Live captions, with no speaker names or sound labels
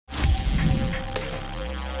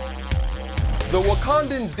The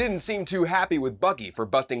Wakandans didn't seem too happy with Bucky for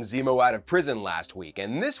busting Zemo out of prison last week,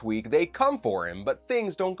 and this week they come for him, but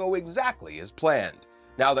things don't go exactly as planned.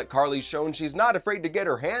 Now that Carly's shown she's not afraid to get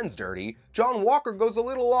her hands dirty, John Walker goes a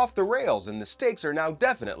little off the rails and the stakes are now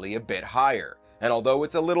definitely a bit higher. And although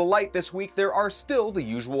it's a little light this week, there are still the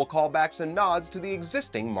usual callbacks and nods to the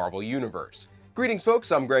existing Marvel Universe. Greetings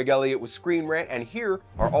folks, I'm Greg Elliott with Screen Rant, and here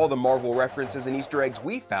are all the Marvel references and Easter eggs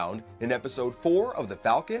we found in episode 4 of The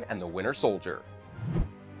Falcon and the Winter Soldier.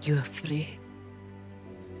 You are free.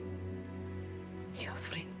 You are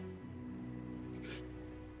free.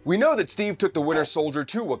 We know that Steve took the Winter Soldier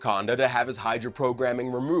to Wakanda to have his Hydra programming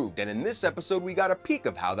removed, and in this episode we got a peek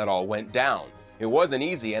of how that all went down. It wasn't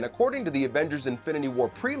easy, and according to the Avengers Infinity War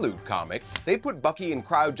Prelude comic, they put Bucky in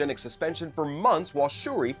cryogenic suspension for months while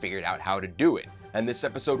Shuri figured out how to do it, and this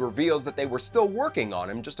episode reveals that they were still working on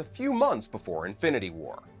him just a few months before Infinity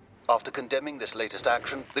War. After condemning this latest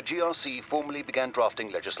action, the GRC formally began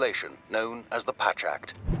drafting legislation, known as the Patch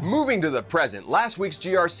Act. Moving to the present, last week's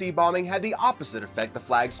GRC bombing had the opposite effect the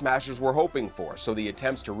Flag Smashers were hoping for, so the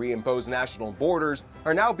attempts to reimpose national borders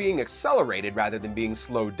are now being accelerated rather than being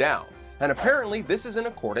slowed down. And apparently this is in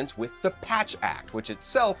accordance with the Patch Act, which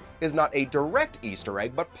itself is not a direct Easter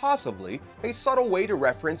egg, but possibly a subtle way to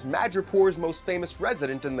reference Madripoor's most famous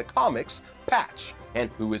resident in the comics, Patch.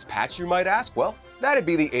 And who is Patch, you might ask? Well, that'd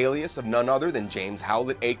be the alias of none other than James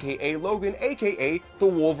Howlett, aka Logan, aka the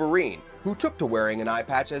Wolverine, who took to wearing an eye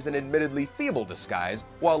patch as an admittedly feeble disguise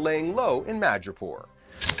while laying low in Madripoor.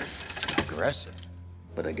 Aggressive,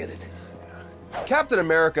 but I get it. Captain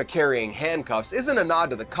America carrying handcuffs isn't a nod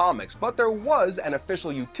to the comics, but there was an official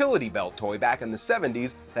utility belt toy back in the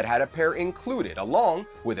 70s that had a pair included, along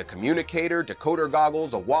with a communicator, decoder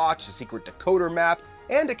goggles, a watch, a secret decoder map,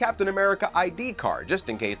 and a Captain America ID card, just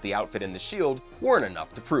in case the outfit and the shield weren't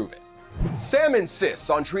enough to prove it. Sam insists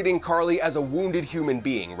on treating Carly as a wounded human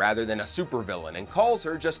being rather than a supervillain and calls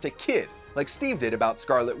her just a kid, like Steve did about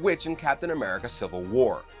Scarlet Witch in Captain America Civil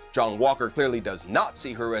War. John Walker clearly does not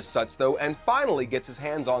see her as such though, and finally gets his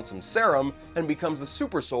hands on some serum and becomes the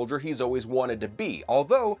super soldier he's always wanted to be,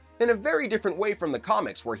 although in a very different way from the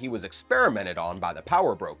comics where he was experimented on by the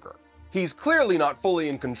power broker. He's clearly not fully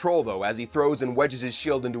in control though, as he throws and wedges his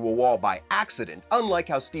shield into a wall by accident, unlike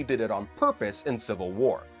how Steve did it on purpose in Civil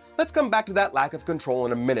War. Let's come back to that lack of control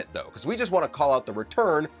in a minute though, because we just want to call out the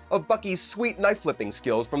return of Bucky's sweet knife-flipping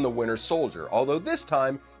skills from the Winter Soldier, although this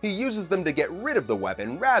time he uses them to get rid of the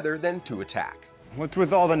weapon rather than to attack. What's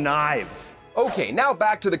with all the knives? Okay, now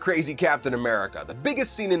back to the crazy Captain America. The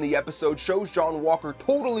biggest scene in the episode shows John Walker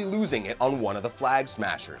totally losing it on one of the Flag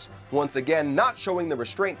Smashers, once again not showing the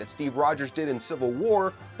restraint that Steve Rogers did in Civil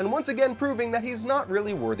War, and once again proving that he's not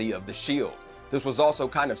really worthy of the shield. This was also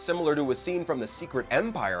kind of similar to a scene from the Secret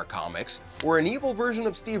Empire comics, where an evil version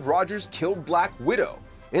of Steve Rogers killed Black Widow.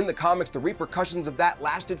 In the comics, the repercussions of that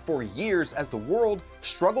lasted for years as the world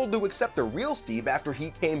struggled to accept the real Steve after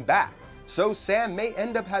he came back. So Sam may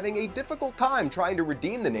end up having a difficult time trying to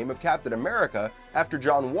redeem the name of Captain America after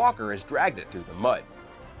John Walker has dragged it through the mud.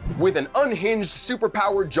 With an unhinged,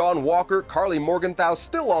 superpowered John Walker, Carly Morgenthau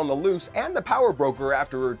still on the loose, and the power broker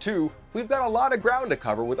after her too, we've got a lot of ground to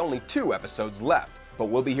cover with only 2 episodes left. But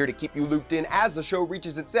we'll be here to keep you looped in as the show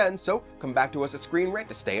reaches its end, so come back to us at Screen Rant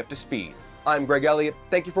to stay up to speed. I'm Greg Elliott,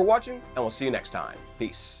 thank you for watching, and we'll see you next time.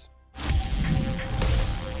 Peace.